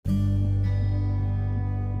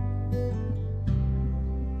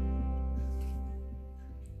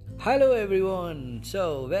Hello everyone.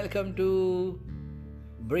 So welcome to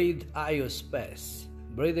Breathe Iospace.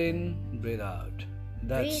 Breathe in, breathe out.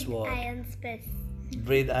 That's Breathe what. Ion Space.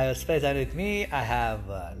 Breathe Iospace. And with me, I have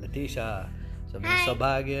Letitia. So Hi.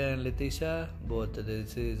 Saubhagya and Letitia. Both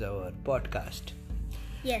this is our podcast.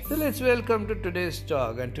 Yes. So let's welcome to today's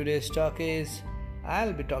talk. And today's talk is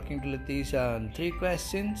I'll be talking to Letitia on 3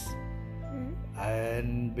 questions,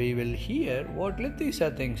 and we will hear what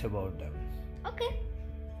Letitia thinks about them. Okay.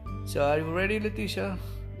 So are you ready, Letitia?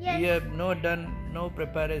 Yes. We have no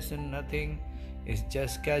preparation, nothing. It's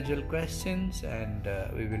just casual questions and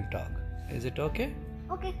we will talk. Is it okay?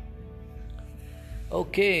 Okay.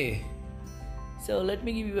 Okay. So let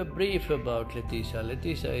me give you a brief about Letitia.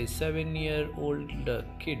 Letitia is 7-year-old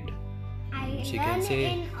kid. I She learn can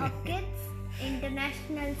say- in Orchids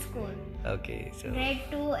International School, Okay, so grade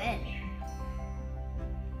 2L.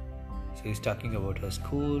 she's talking about her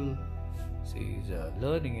school. She's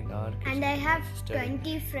learning in art. And I have Studying.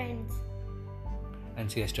 20 friends.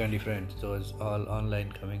 And she has 20 friends. Those all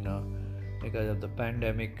online coming now because of the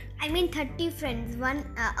pandemic. I mean 30 friends. 10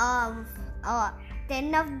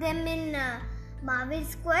 of them in Mahavir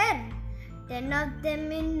Square. 10 of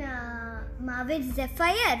them in Mahavir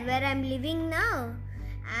Zephyr, where I'm living now.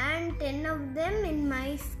 And 10 of them in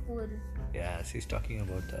my school. Yeah, she's talking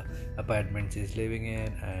about the apartment she's living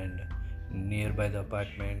in and nearby the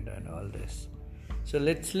apartment and all this. So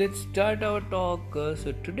let's start our talk.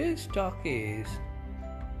 So today's talk is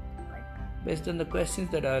based on the questions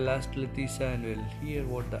that I'll ask Letitia, and we'll hear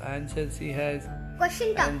what the answers she has.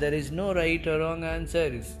 Question time. And there is no right or wrong answer.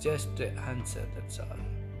 It's just an answer. That's all.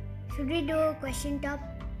 Should we do a question top?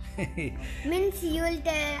 Means you will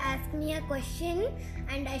ask me a question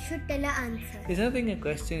and I should tell an answer. It's nothing a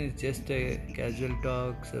question. It's just a casual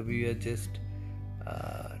talk. So we are just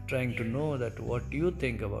trying to know that what you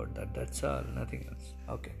think about that. That's all, nothing else.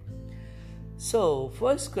 Okay. So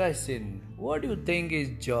first question, what do you think is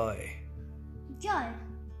joy? Joy.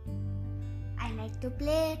 I like to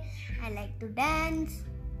play, I like to dance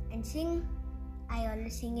and sing. I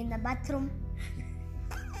always sing in the bathroom.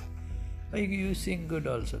 You sing good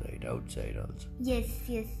also, right? Outside also. Yes.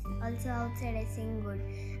 Also outside I sing good.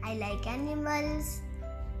 I like animals.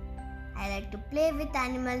 I like to play with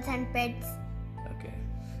animals and pets. Okay.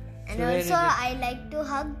 And So where is also it? I like to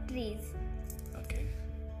hug trees. Okay.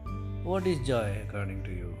 What is joy according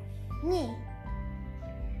to you? Me.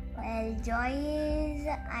 Well, joy is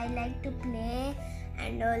I like to play,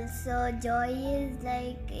 and also joy is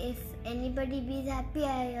like if anybody is happy,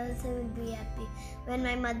 I also will be happy. When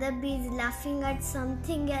my mother is laughing at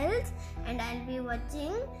something else, and I'll be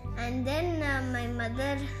watching, and then my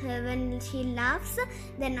mother when she laughs,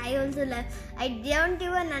 then I also laugh. I don't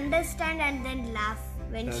even understand and then laugh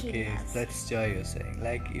when she Okay, laughs. that's joy you're saying.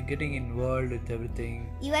 Like you're getting involved with everything.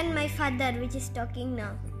 Even my father, which is talking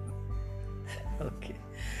now. Okay.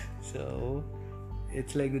 So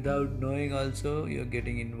it's like without knowing also you're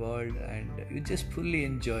getting involved and you're just fully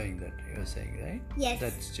enjoying that, you're saying, right? Yes.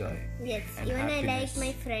 That's joy. Yes. And Even I like happiness.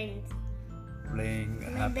 my friends. Playing My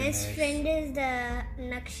happiness. best friend is the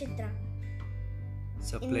Nakshatra.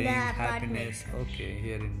 So in playing the happiness. Okay,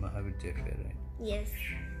 here in Mahavir Zephyr, right? Yes.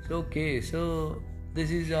 So okay, so this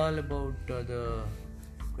is all about the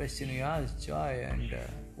question you asked, joy, and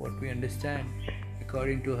what we understand.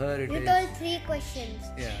 According to her, it You is. told 3 questions.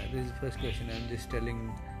 Yeah, this is the first question. I'm just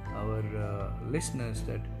telling our listeners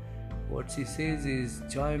that what she says is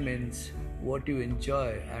joy means what you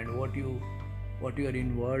enjoy and what you are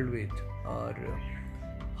involved with, or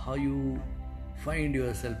how you find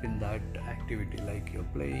yourself in that activity, like you're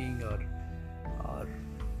playing or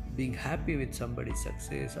being happy with somebody's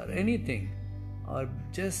success or anything, or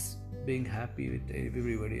just being happy with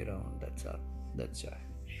everybody around. That's all. That's joy.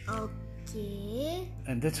 Okay.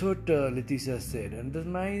 And that's what Letitia said. And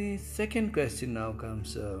then my second question now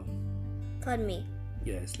comes. For me.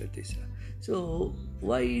 Yes, Letitia. So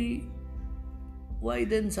why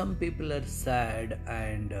then some people are sad,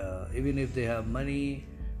 and even if they have money,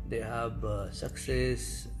 they have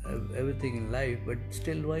success, everything in life, but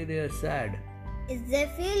still why they are sad? Is there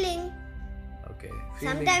feeling? Okay.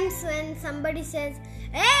 Sometimes when somebody says,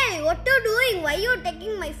 "Hey, what you doing? Why you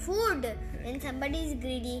taking my food?" When somebody is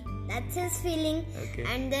greedy, that's his feeling. Okay.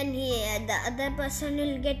 And then the other person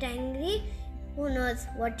will get angry. Who knows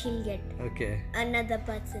what he'll get? Okay. Another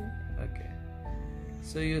person. Okay.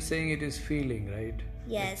 So you're saying it is feeling, right?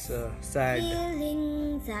 Yes. It's sad.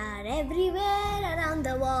 Feelings are everywhere around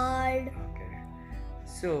the world. Okay.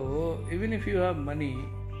 So even if you have money,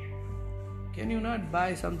 can you not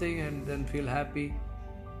buy something and then feel happy?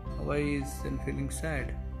 Why is then feeling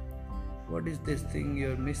sad? What is this thing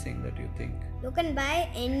you're missing that you think? You can buy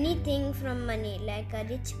anything from money. Like a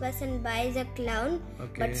rich person buys a clown,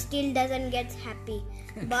 Okay. but still doesn't get happy.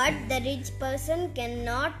 But the rich person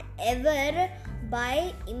cannot ever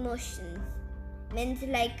buy emotions. Means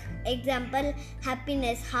like example,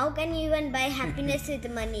 happiness. How can you even buy happiness with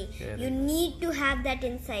money? Correct. You need to have that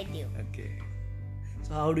inside you. Okay.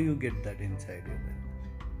 So how do you get that inside you then?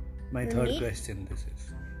 My You third need- question this is.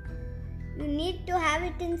 You need to have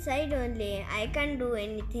it inside only. I can't do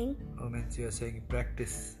anything. Oh, means you're saying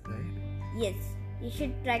practice, right? Yes, you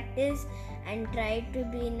should practice and try to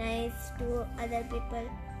be nice to other people.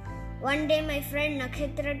 One day my friend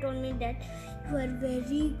Nakshatra told me that you are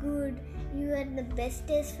very good. You are the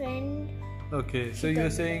bestest friend. Okay, so you're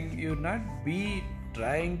saying you not be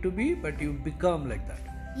trying to be, but you become like that.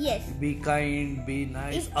 Yes. Be kind, be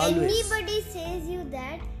nice, If always. anybody says you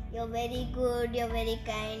that you're very good, you're very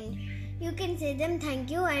kind, you can say them thank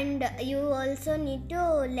you, and you also need to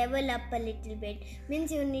level up a little bit.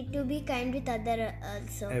 Means you need to be kind with other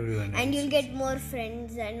also. Everyone And else. you'll get more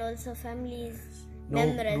friends and also families. No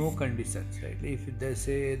Members. conditions, right? If they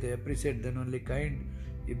say they appreciate, then only kind.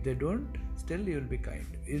 If they don't, still you'll be kind.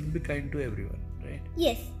 You'll be kind to everyone, right?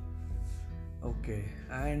 Yes. Okay.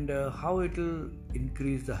 And how it will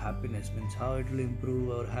increase the happiness? Means how it will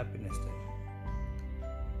improve our happiness then?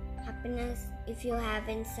 Happiness, if you have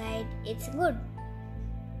inside, it's good.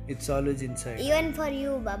 It's always inside. Even for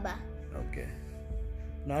you, Baba. Okay.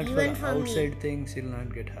 Not Even for for me. outside things, you'll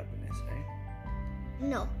not get happiness, right?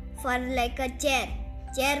 No. For like a chair.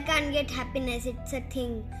 Chair can't get happiness, it's a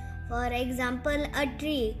thing. For example, a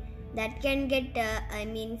tree that can get,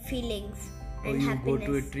 feelings Or and you happiness. go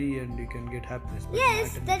to a tree and you can get happiness. But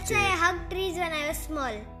Yes, not in a that's why I chair. hugged trees when I was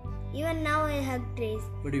small. Even now I hug trees.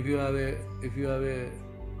 But if you have a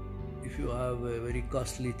very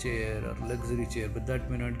costly chair or luxury chair, but that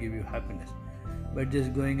may not give you happiness. But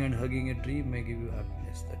just going and hugging a tree may give you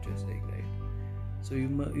happiness. That you're saying, right? So you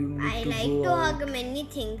need I to like go to out. hug many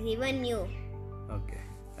things, even you. Okay,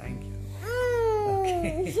 thank you.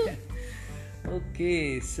 Mm.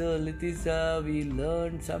 Okay, so Litisha, we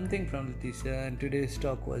learned something from Litisha, and today's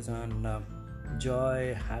talk was on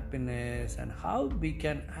joy, happiness, and how we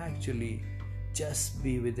can actually just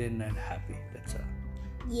be within and happy. That's all.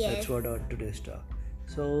 Yes. That's what our today's talk.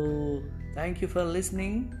 So thank you for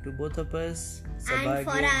listening to both of us, And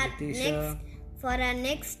Sabhagya, for our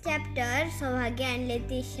next chapter, Saubhagya and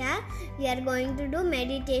Letitia, we are going to do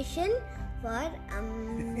meditation for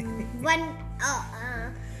one.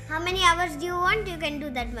 How many hours do you want? You can do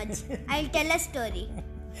that much. I'll tell a story.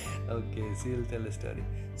 Okay, so you'll tell a story.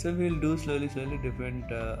 So we'll do slowly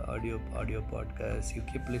different audio podcasts. You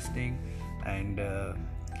keep listening and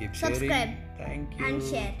keep sharing. Subscribe Thank you. and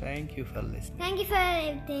share. Thank you for listening. Thank you for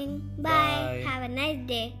everything. Bye. Bye. Have a nice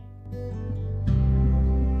day.